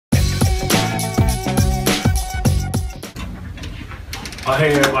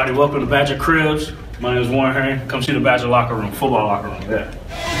Hey everybody, welcome to Badger Cribs. My name is Warren Herring. Come see the Badger locker room, football locker room. Yeah.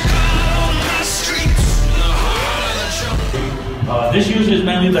 This usually is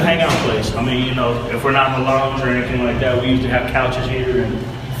mainly the hangout place. I mean, you know, if we're not in the lounge or anything like that, we usually have couches here in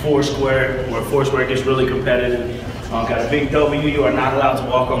Foursquare, where Foursquare gets really competitive. Got a big W. You are not allowed to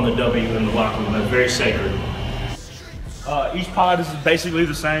walk on the W in the locker room. That's very sacred. Each pod is basically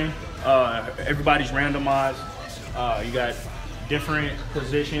the same. Everybody's randomized. You got different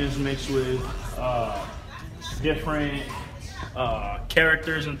positions mixed with different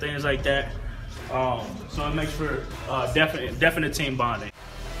characters and things like that. So it makes for definite team bonding.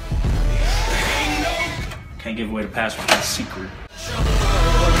 Can't give away the password, it's secret.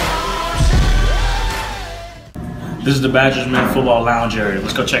 This is the Badgers Men Football Lounge area.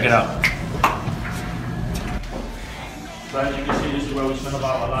 Let's go check it out. So as you can see, this is where we spend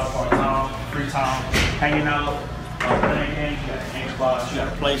about a lot of our time, free time, hanging out, playing games. You got an Xbox, you got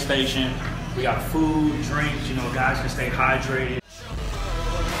a PlayStation, we got food, drinks, you know, guys can stay hydrated.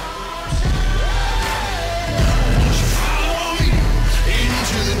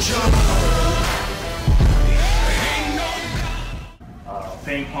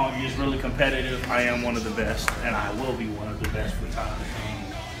 Ping pong is really competitive. I am one of the best, and I will be one of the best for time.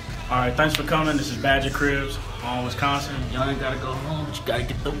 All right, thanks for coming. This is Badger Cribs, home Wisconsin. Y'all ain't gotta go home, but you gotta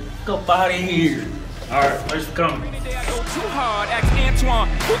get the fuck up out of here. All right, thanks for coming. Too hard, ask Antoine,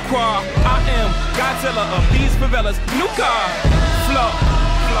 I am Godzilla of these favelas. New car,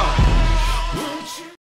 flow.